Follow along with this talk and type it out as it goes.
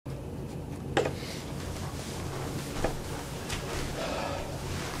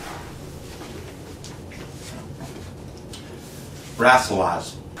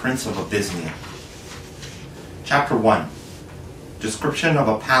Rasselas, Prince of Abissinia. Chapter 1. Description of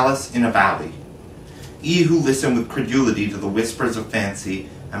a palace in a valley. Ye who listen with credulity to the whispers of fancy,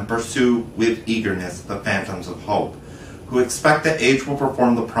 and pursue with eagerness the phantoms of hope, who expect that age will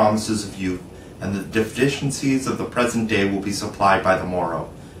perform the promises of youth, and the deficiencies of the present day will be supplied by the morrow.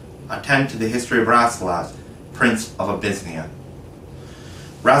 Attend to the history of Rasselas, Prince of Abissinia.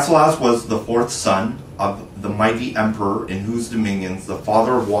 Rasselas was the fourth son of the mighty emperor in whose dominions the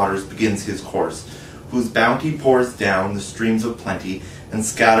Father of Waters begins his course, whose bounty pours down the streams of plenty and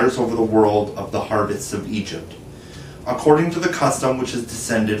scatters over the world of the harvests of Egypt. According to the custom which has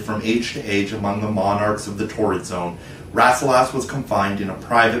descended from age to age among the monarchs of the torrid zone, Rasselas was confined in a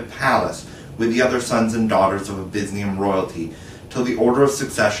private palace with the other sons and daughters of Abyssinian royalty, till the order of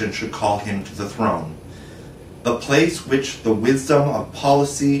succession should call him to the throne. The place which the wisdom of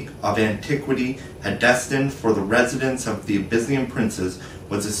policy of antiquity had destined for the residence of the Abyssinian princes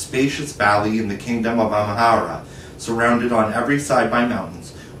was a spacious valley in the kingdom of Amhara, surrounded on every side by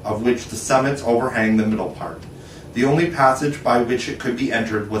mountains, of which the summits overhang the middle part. The only passage by which it could be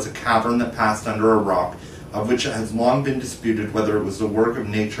entered was a cavern that passed under a rock, of which it has long been disputed whether it was the work of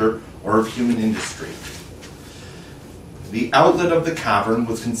nature or of human industry. The outlet of the cavern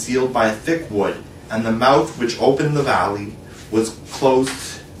was concealed by a thick wood, and the mouth which opened the valley was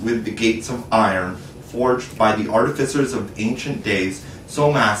closed with the gates of iron, forged by the artificers of ancient days, so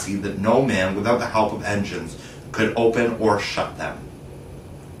massy that no man, without the help of engines, could open or shut them.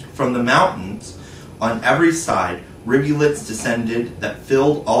 From the mountains, on every side, rivulets descended that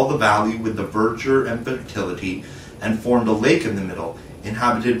filled all the valley with the verdure and fertility, and formed a lake in the middle,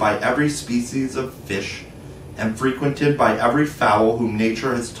 inhabited by every species of fish, and frequented by every fowl whom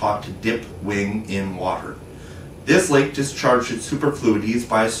nature has taught to dip wing in water. This lake discharged its superfluities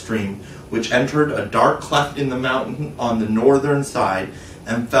by a stream which entered a dark cleft in the mountain on the northern side,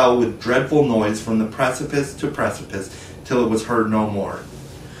 and fell with dreadful noise from the precipice to precipice till it was heard no more.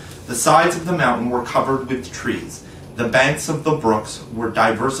 The sides of the mountain were covered with trees. The banks of the brooks were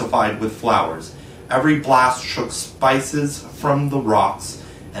diversified with flowers. Every blast shook spices from the rocks,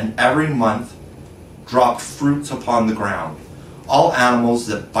 and every month dropped fruits upon the ground. All animals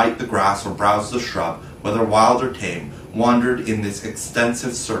that bite the grass or browse the shrub, whether wild or tame, wandered in this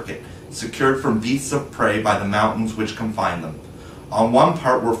extensive circuit, secured from beasts of prey by the mountains which confined them. On one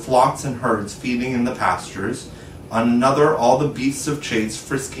part were flocks and herds feeding in the pastures, on another all the beasts of chase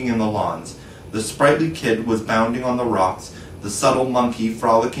frisking in the lawns. The sprightly kid was bounding on the rocks, the subtle monkey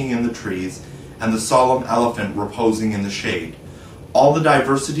frolicking in the trees, and the solemn elephant reposing in the shade. All the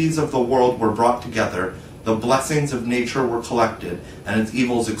diversities of the world were brought together, the blessings of nature were collected, and its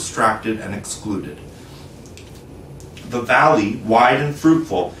evils extracted and excluded. The valley, wide and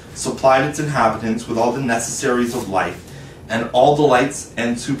fruitful, supplied its inhabitants with all the necessaries of life, and all delights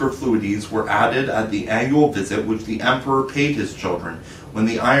and superfluities were added at the annual visit which the emperor paid his children, when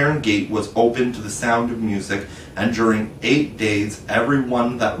the iron gate was opened to the sound of music, and during 8 days every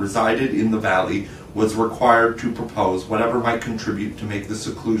one that resided in the valley was required to propose whatever might contribute to make the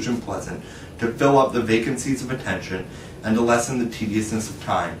seclusion pleasant, to fill up the vacancies of attention, and to lessen the tediousness of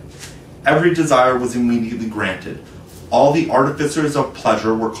time. Every desire was immediately granted. All the artificers of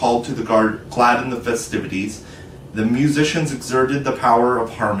pleasure were called to the guard, glad in the festivities. The musicians exerted the power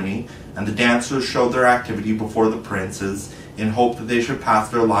of harmony, and the dancers showed their activity before the princes, in hope that they should pass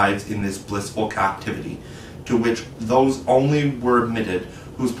their lives in this blissful captivity, to which those only were admitted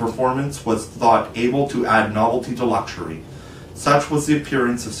whose performance was thought able to add novelty to luxury. Such was the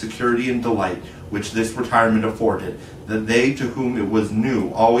appearance of security and delight which this retirement afforded, that they to whom it was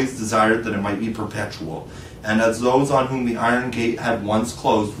new always desired that it might be perpetual, and as those on whom the iron gate had once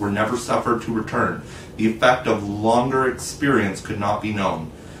closed were never suffered to return, the effect of longer experience could not be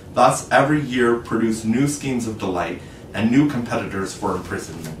known. Thus every year produced new schemes of delight, and new competitors for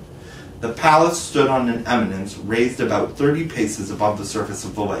imprisonment. The palace stood on an eminence raised about 30 paces above the surface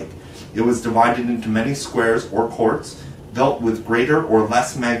of the lake. It was divided into many squares or courts, built with greater or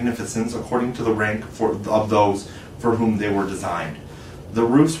less magnificence according to the rank of those for whom they were designed. The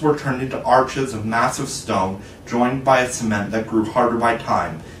roofs were turned into arches of massive stone, joined by a cement that grew harder by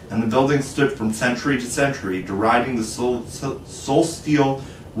time, and the buildings stood from century to century, deriding the solstial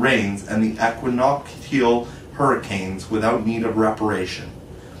rains and the equinoctial hurricanes without need of reparation.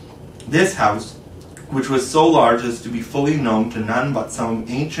 This house, which was so large as to be fully known to none but some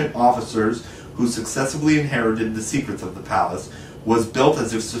ancient officers who successively inherited the secrets of the palace, was built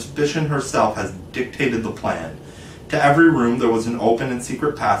as if suspicion herself had dictated the plan. To every room there was an open and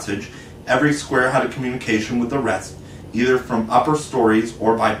secret passage. Every square had a communication with the rest, either from upper stories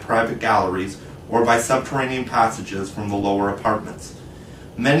or by private galleries, or by subterranean passages from the lower apartments.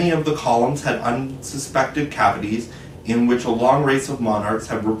 Many of the columns had unsuspected cavities in which a long race of monarchs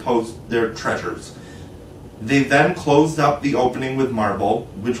had reposed their treasures. They then closed up the opening with marble,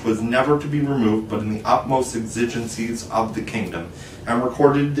 which was never to be removed but in the utmost exigencies of the kingdom, and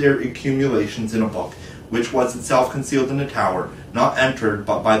recorded their accumulations in a book, which was itself concealed in a tower, not entered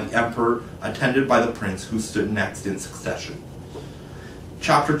but by the emperor, attended by the prince who stood next in succession.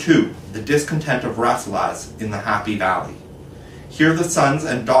 Chapter 2. The discontent of Rasselas in the Happy Valley. Here the sons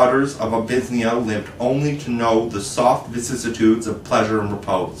and daughters of Abissinia lived only to know the soft vicissitudes of pleasure and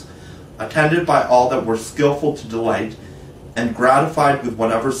repose, attended by all that were skillful to delight, and gratified with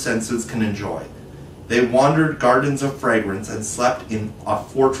whatever senses can enjoy. They wandered gardens of fragrance and slept in a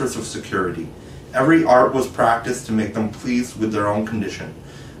fortress of security. Every art was practiced to make them pleased with their own condition.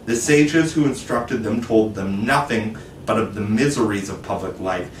 The sages who instructed them told them nothing but of the miseries of public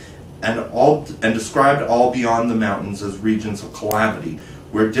life, and described all beyond the mountains as regions of calamity,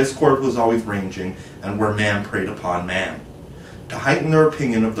 where discord was always raging, and where man preyed upon man. To heighten their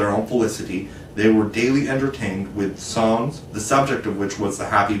opinion of their own felicity, they were daily entertained with songs, the subject of which was the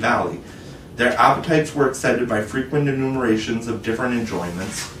Happy Valley. Their appetites were excited by frequent enumerations of different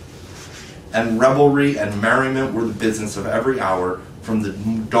enjoyments, and revelry and merriment were the business of every hour, from the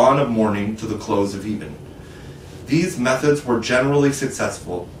dawn of morning to the close of even. These methods were generally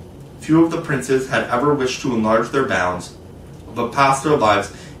successful. Few of the princes had ever wished to enlarge their bounds, but passed their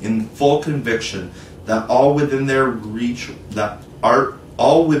lives in full conviction that all within their reach that art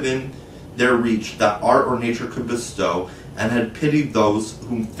or nature could bestow, and had pitied those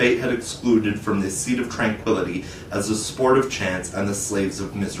whom fate had excluded from this seat of tranquility as the sport of chance and the slaves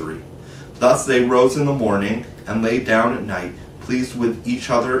of misery. Thus they rose in the morning and lay down at night, pleased with each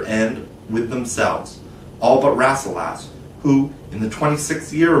other and with themselves, all but Rasselas, who, in the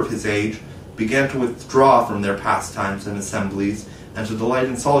 26th year of his age, began to withdraw from their pastimes and assemblies, and to delight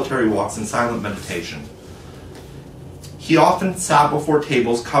in solitary walks and silent meditation. He often sat before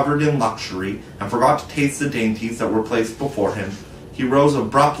tables covered in luxury, and forgot to taste the dainties that were placed before him. He rose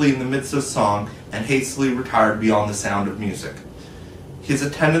abruptly in the midst of song, and hastily retired beyond the sound of music. His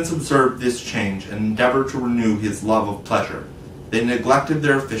attendants observed this change, and endeavored to renew his love of pleasure. He neglected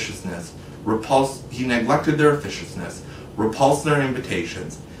their officiousness, repulsed their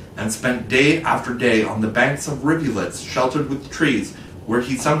invitations, and spent day after day on the banks of rivulets sheltered with trees, where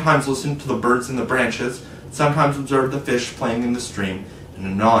he sometimes listened to the birds in the branches, sometimes observed the fish playing in the stream, and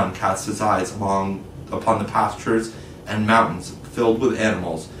anon cast his eyes upon the pastures and mountains filled with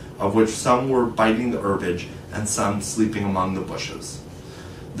animals, of which some were biting the herbage, and some sleeping among the bushes.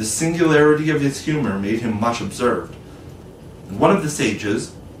 The singularity of his humor made him much observed. One of the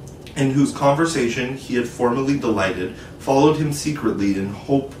sages, in whose conversation he had formerly delighted, followed him secretly in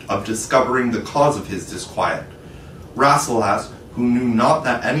hope of discovering the cause of his disquiet. Rasselas, who knew not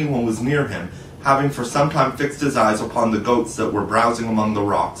that anyone was near him, having for some time fixed his eyes upon the goats that were browsing among the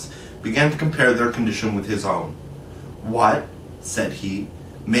rocks, began to compare their condition with his own. "What," said he,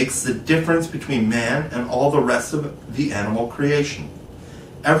 "makes the difference between man and all the rest of the animal creation?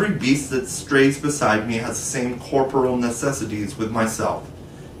 Every beast that strays beside me has the same corporal necessities with myself.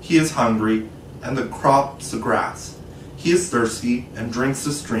 He is hungry, and the crops the grass. He is thirsty, and drinks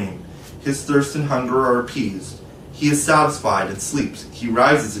the stream. His thirst and hunger are appeased. He is satisfied and sleeps. He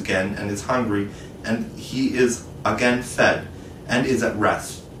rises again and is hungry, and he is again fed, and is at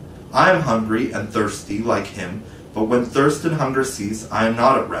rest. I am hungry and thirsty like him, but when thirst and hunger cease, I am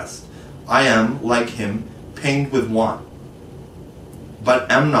not at rest. I am, like him, pained with want,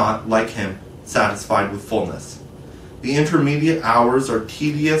 but am not, like him, satisfied with fullness. The intermediate hours are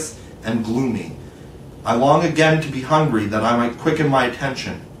tedious and gloomy. I long again to be hungry, that I might quicken my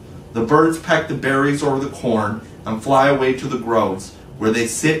attention. The birds peck the berries or the corn, and fly away to the groves, where they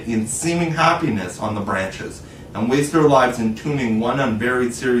sit in seeming happiness on the branches, and waste their lives in tuning one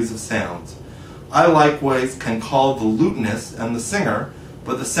unvaried series of sounds. I likewise can call the lutanist and the singer,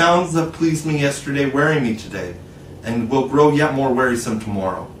 but the sounds that pleased me yesterday weary me today, and will grow yet more wearisome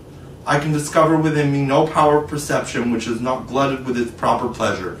tomorrow. I can discover within me no power of perception which is not glutted with its proper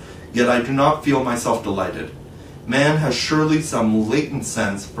pleasure, yet I do not feel myself delighted. Man has surely some latent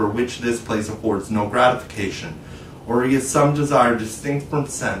sense for which this place affords no gratification, or he has some desire distinct from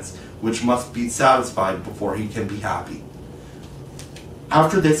sense which must be satisfied before he can be happy."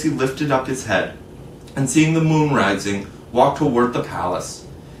 After this he lifted up his head, and seeing the moon rising, walked toward the palace.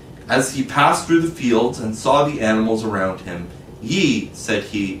 As he passed through the fields and saw the animals around him, "Ye," said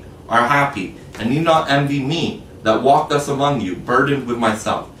he, "are happy, and need not envy me, that walk thus among you, burdened with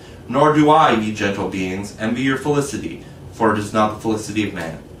myself. Nor do I, ye gentle beings, envy your felicity, for it is not the felicity of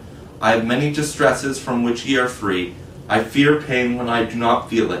man. I have many distresses from which ye are free. I fear pain when I do not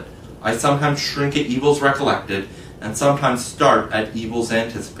feel it. I sometimes shrink at evils recollected, and sometimes start at evils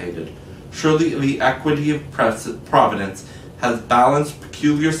anticipated. Surely the equity of providence has balanced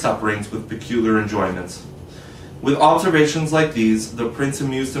peculiar sufferings with peculiar enjoyments. With observations like these, the prince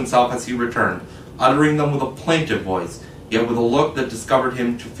amused himself as he returned, uttering them with a plaintive voice, yet with a look that discovered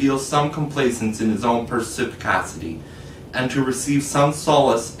him to feel some complacence in his own perspicacity, and to receive some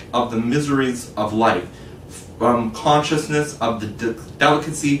solace of the miseries of life, from consciousness of the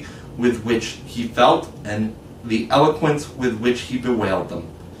delicacy with which he felt, and the eloquence with which he bewailed them.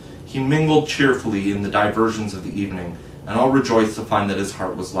 He mingled cheerfully in the diversions of the evening, and all rejoiced to find that his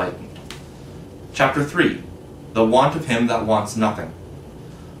heart was lightened. Chapter 3. The Want of Him That Wants Nothing.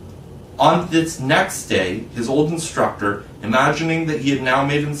 On this next day, his old instructor, imagining that he had now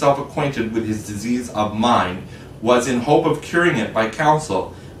made himself acquainted with his disease of mind, was in hope of curing it by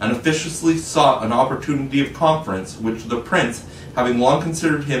counsel, and officiously sought an opportunity of conference, which the prince, having long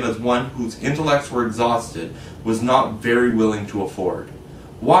considered him as one whose intellects were exhausted, was not very willing to afford.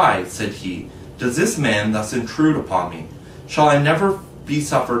 Why, said he, does this man thus intrude upon me? Shall I never be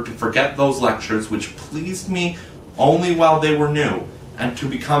suffered to forget those lectures which pleased me only while they were new, and to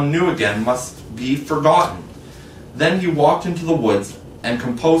become new again must be forgotten? Then he walked into the woods, and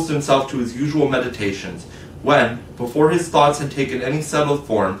composed himself to his usual meditations, when, before his thoughts had taken any settled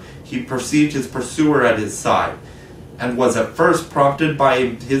form, he perceived his pursuer at his side, and was at first prompted by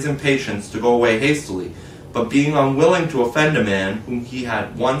his impatience to go away hastily, but being unwilling to offend a man whom he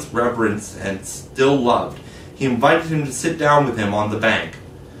had once reverenced and still loved, he invited him to sit down with him on the bank.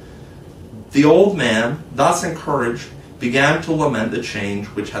 The old man, thus encouraged, began to lament the change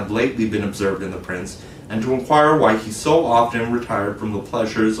which had lately been observed in the prince, and to inquire why he so often retired from the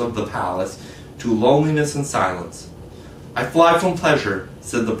pleasures of the palace to loneliness and silence. I fly from pleasure,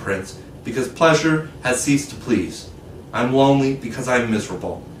 said the prince, because pleasure has ceased to please. I am lonely because I am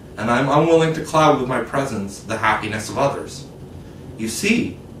miserable, and I am unwilling to cloud with my presence the happiness of others. You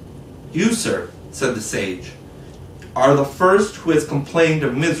see, you, sir, said the sage, are the first who has complained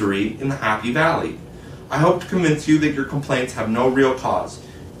of misery in the Happy Valley. I hope to convince you that your complaints have no real cause.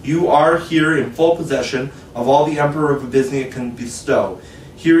 You are here in full possession of all the Emperor of Abissinia can bestow.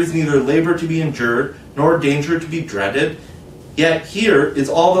 Here is neither labor to be endured, nor danger to be dreaded. Yet here is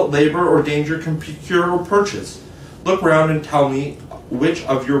all that labor or danger can procure or purchase. Look round and tell me which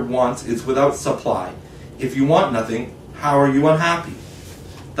of your wants is without supply. If you want nothing, how are you unhappy?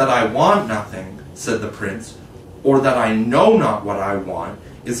 That I want nothing, said the prince, or that I know not what I want,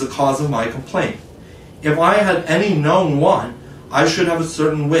 is the cause of my complaint. If I had any known want, I should have a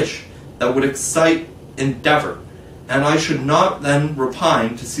certain wish that would excite endeavor, and I should not then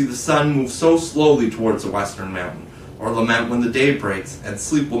repine to see the sun move so slowly towards the western mountain, or lament when the day breaks, and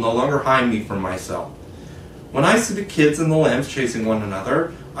sleep will no longer hide me from my cell. When I see the kids and the lambs chasing one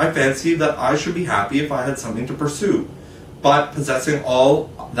another, I fancy that I should be happy if I had something to pursue. But, possessing all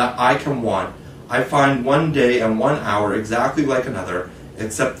that I can want, I find one day and 1 hour exactly like another,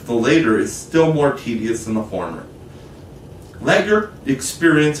 except that the later is still more tedious than the former. Let your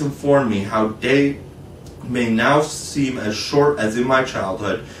experience inform me how day may now seem as short as in my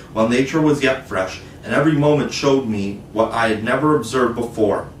childhood, while nature was yet fresh, and every moment showed me what I had never observed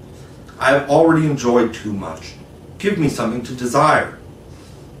before. I have already enjoyed too much. Give me something to desire.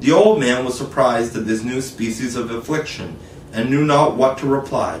 The old man was surprised at this new species of affliction, and knew not what to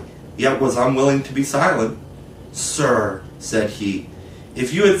reply, yet was unwilling to be silent. Sir, said he,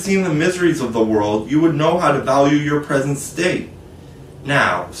 if you had seen the miseries of the world, you would know how to value your present state.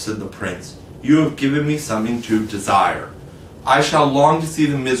 Now, said the prince, you have given me something to desire. I shall long to see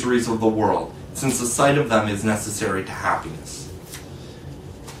the miseries of the world, since the sight of them is necessary to happiness.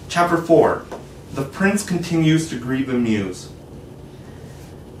 Chapter 4. The prince continues to grieve and muse.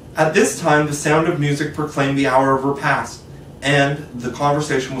 At this time the sound of music proclaimed the hour of repast, and the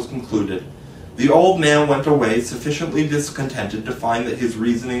conversation was concluded. The old man went away sufficiently discontented to find that his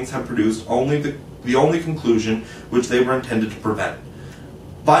reasonings had produced only the only conclusion which they were intended to prevent.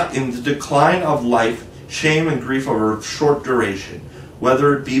 But in the decline of life, shame and grief are of short duration,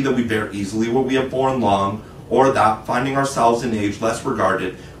 whether it be that we bear easily what we have borne long, or that, finding ourselves in age less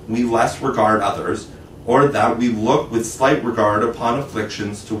regarded, we less regard others, or that we look with slight regard upon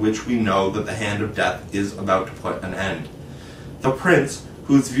afflictions to which we know that the hand of death is about to put an end. The prince,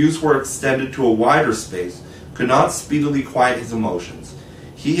 whose views were extended to a wider space, could not speedily quiet his emotions.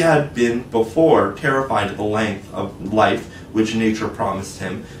 He had been before terrified at the length of life which nature promised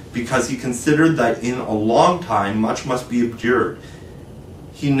him, because he considered that in a long time much must be endured.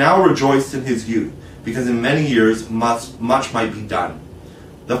 He now rejoiced in his youth, because in many years much might be done.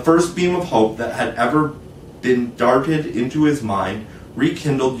 The first beam of hope that had ever been darted into his mind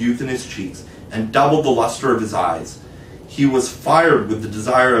rekindled youth in his cheeks and doubled the luster of his eyes. He was fired with the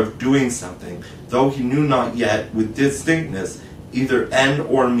desire of doing something, though he knew not yet with distinctness either end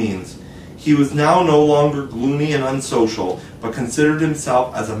or means. He was now no longer gloomy and unsocial, but considered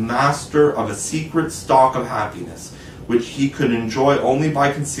himself as a master of a secret stock of happiness, which he could enjoy only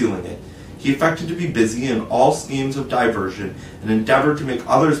by concealing it. He affected to be busy in all schemes of diversion, and endeavored to make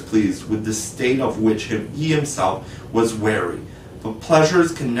others pleased with the state of which he himself was weary. But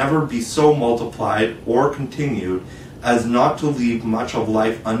pleasures can never be so multiplied or continued as not to leave much of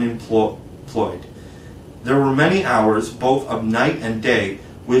life unemployed. There were many hours, both of night and day,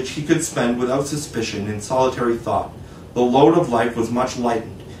 which he could spend without suspicion in solitary thought. The load of life was much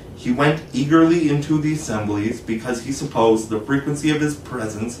lightened. He went eagerly into the assemblies because he supposed the frequency of his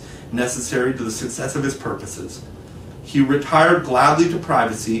presence necessary to the success of his purposes. He retired gladly to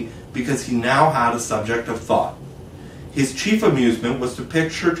privacy because he now had a subject of thought. His chief amusement was to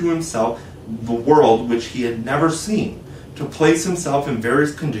picture to himself the world which he had never seen, to place himself in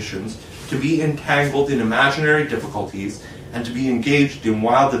various conditions, to be entangled in imaginary difficulties, and to be engaged in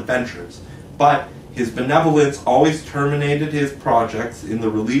wild adventures. But his benevolence always terminated his projects in the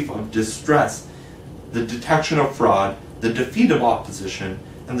relief of distress, the detection of fraud, the defeat of opposition,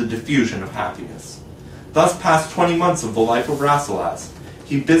 and the diffusion of happiness. Thus passed 20 months of the life of Rasselas.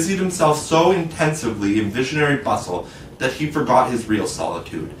 He busied himself so intensively in visionary bustle that he forgot his real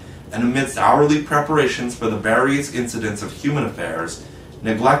solitude, and amidst hourly preparations for the various incidents of human affairs,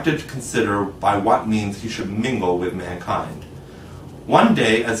 neglected to consider by what means he should mingle with mankind. One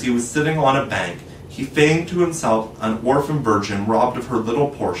day, as he was sitting on a bank, he feigned to himself an orphan virgin robbed of her little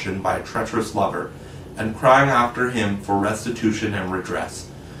portion by a treacherous lover, and crying after him for restitution and redress.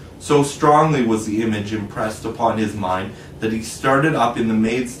 So strongly was the image impressed upon his mind that he started up in the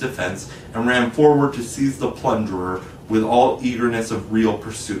maid's defense and ran forward to seize the plunderer with all eagerness of real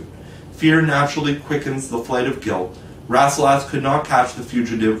pursuit. Fear naturally quickens the flight of guilt. Rasselas could not catch the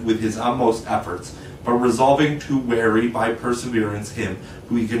fugitive with his utmost efforts, but resolving to weary by perseverance him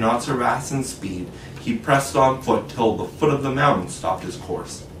who he could not surpass in speed, he pressed on foot till the foot of the mountain stopped his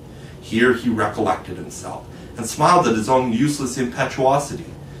course. Here he recollected himself, and smiled at his own useless impetuosity.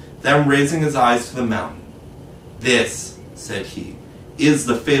 Then raising his eyes to the mountain, "This," said he, "is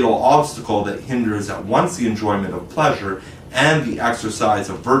the fatal obstacle that hinders at once the enjoyment of pleasure and the exercise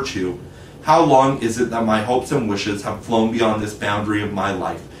of virtue. How long is it that my hopes and wishes have flown beyond this boundary of my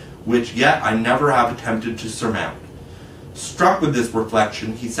life, which yet I never have attempted to surmount?" Struck with this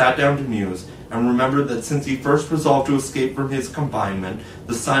reflection, he sat down to muse, and remembered that since he first resolved to escape from his confinement,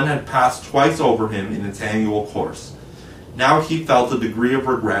 the sun had passed twice over him in its annual course. Now he felt a degree of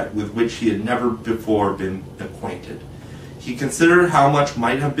regret with which he had never before been acquainted. He considered how much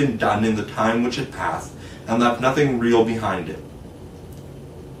might have been done in the time which had passed, and left nothing real behind it.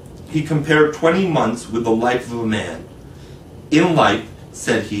 He compared 20 months with the life of a man. "In life,"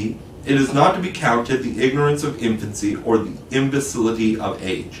 said he, "it is not to be counted the ignorance of infancy or the imbecility of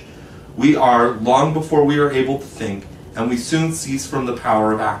age. We are long before we are able to think, and we soon cease from the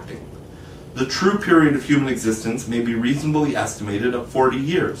power of acting. The true period of human existence may be reasonably estimated at 40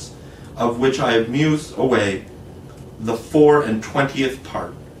 years, of which I have mused away the 24th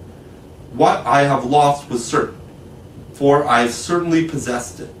part. What I have lost was certain, for I have certainly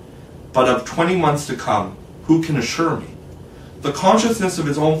possessed it. But of 20 months to come, who can assure me?" The consciousness of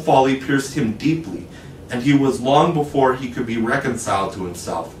his own folly pierced him deeply, and he was long before he could be reconciled to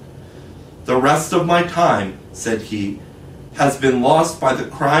himself. "The rest of my time," said he, "has been lost by the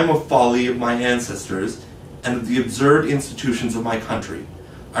crime of folly of my ancestors, and of the absurd institutions of my country.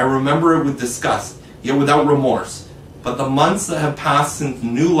 I remember it with disgust, yet without remorse. But the months that have passed since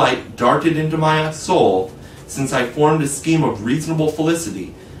new light darted into my soul, since I formed a scheme of reasonable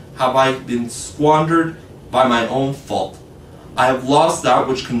felicity, have I been squandered by my own fault. I have lost that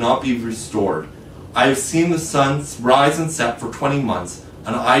which cannot be restored. I have seen the sun rise and set for 20 months,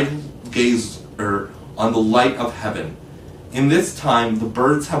 an idle gazer on the light of heaven. In this time the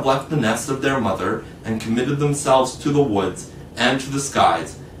birds have left the nest of their mother, and committed themselves to the woods and to the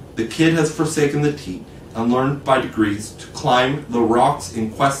skies. The kid has forsaken the teat, and learned by degrees to climb the rocks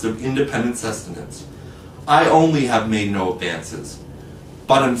in quest of independent sustenance. I only have made no advances,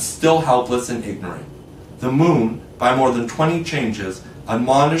 but am still helpless and ignorant. The moon, by more than 20 changes,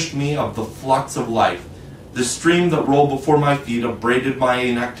 admonished me of the flux of life. The stream that rolled before my feet upbraided my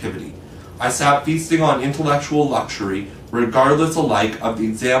inactivity. I sat feasting on intellectual luxury, regardless alike of the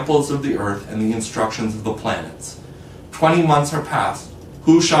examples of the earth and the instructions of the planets. 20 months are past.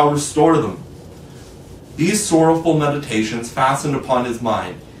 Who shall restore them? These sorrowful meditations fastened upon his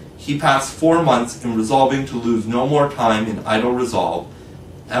mind. He passed 4 months in resolving to lose no more time in idle resolve,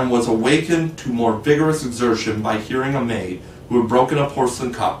 and was awakened to more vigorous exertion by hearing a maid, who had broken a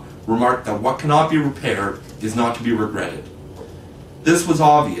porcelain cup, remark that what cannot be repaired is not to be regretted. This was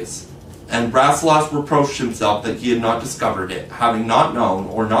obvious, and Rasselas reproached himself that he had not discovered it, having not known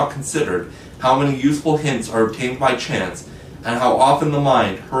or not considered how many useful hints are obtained by chance, and how often the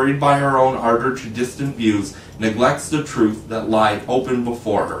mind, hurried by her own ardor to distant views, neglects the truth that lied open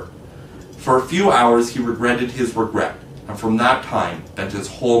before her. For a few hours he regretted his regret, and from that time bent his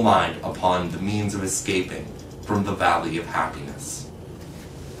whole mind upon the means of escaping from the valley of happiness.